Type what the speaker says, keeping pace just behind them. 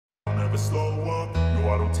never slow up, no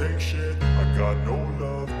I don't take shit. I got no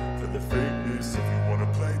love for the fakeness. If you wanna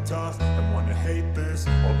play tough and wanna hate this,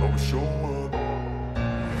 I'll always show up.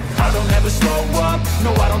 I don't ever slow up,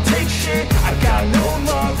 no I don't take shit. I got no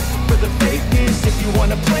love for the fakeness. If you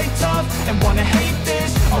wanna play tough and wanna hate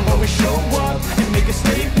this, I'll always show up and make a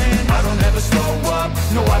statement. I don't ever slow up,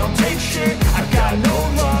 no I don't take shit. I got no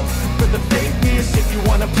love for the fakeness. If you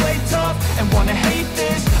wanna play tough and wanna hate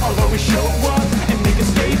this, I'll always show up and make a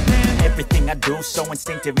statement. Everything I do so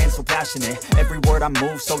instinctive and so passionate. Every word I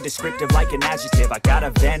move so descriptive like an adjective. I got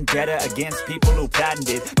a vendetta against people who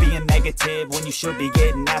patented being negative when you should be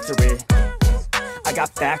getting after it. I got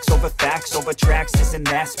facts over tracks, this and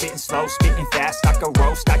that. Spitting slow, spitting fast, I could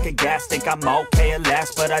roast, I could gas. Think I'm okay at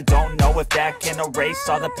last, but I don't know if that can erase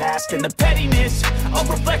all the past. And the pettiness, a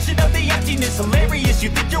reflection of the emptiness. Hilarious, you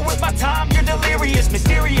think you're worth my time, you're delirious.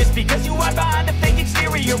 Mysterious, because you hide behind a fake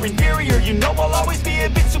exterior. Inferior, you know I'll always be a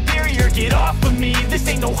bit superior. Get off of me, this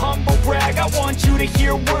ain't no humble brag. I want you to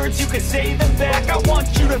hear words, you can say them back. I want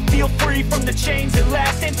you to feel free from the chains at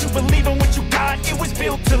last, and to believe in what you got, it was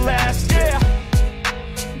built to last, yeah.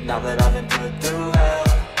 Now that I've been put through hell,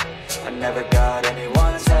 I never got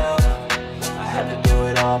anyone's help. I had to do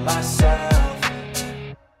it all myself.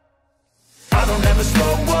 I don't ever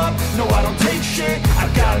slow up, no I don't take shit.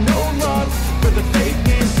 I got no love for the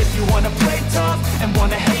fakeness. If you wanna play tough and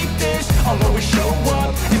wanna hate this, I'll always show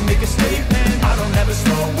up and make a statement. I don't ever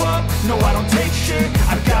slow up, no I don't take shit.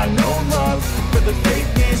 I got no love for the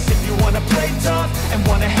fakeness. If you wanna play tough and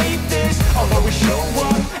wanna hate this, I'll always show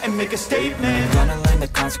up and make a statement. Gonna learn the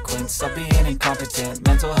consequence of being incompetent.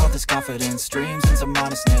 Mental health is confidence, dreams and some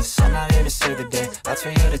honestness. I'm not here to save the day, that's for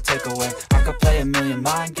you to take away. I could play a million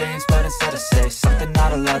mind games, but instead I say something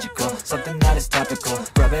not illogical, something that is topical.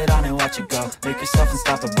 Rub it on and watch it go, make yourself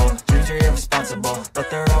unstoppable. Dreams are irresponsible, but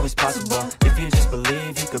they're always possible. If you just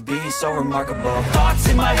believe, you could be so remarkable. Thoughts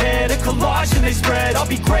in my head, a collage and they spread. I'll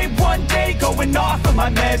be great one day, going off of my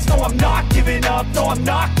meds. No, I'm not giving up, no, I'm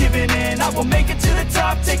not giving in. I will make it to the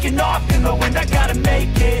top, taking off in the wind. I gotta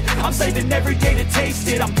make it, I'm saving every day to taste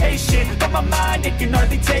it. I'm patient, but my mind, it can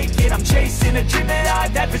hardly take it. I'm chasing a dream that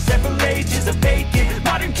I've had for several ages. A vacant,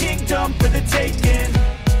 modern kingdom for the taking.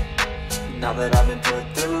 Now that I've been put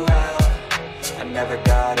through hell, I never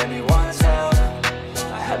got anyone's help.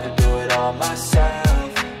 I had to do it all myself.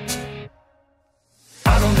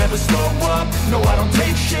 I don't ever slow up, no I don't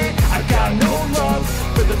take shit. I got no love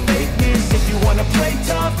for the fakeness. If you wanna play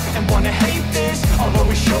tough and wanna hate this, I'll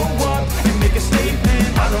always show up and make a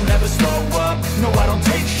statement. I don't ever slow up, no I don't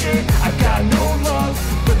take shit. I got no love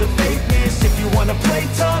for the fakeness. If you wanna play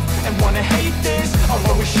tough and wanna hate this, I'll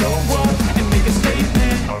always show up and make a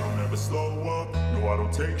statement. I don't ever slow up, no I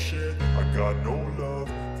don't take shit. I got no love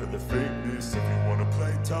for the fakeness. If you wanna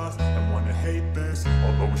play tough and wanna hate this,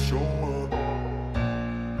 I'll always show up.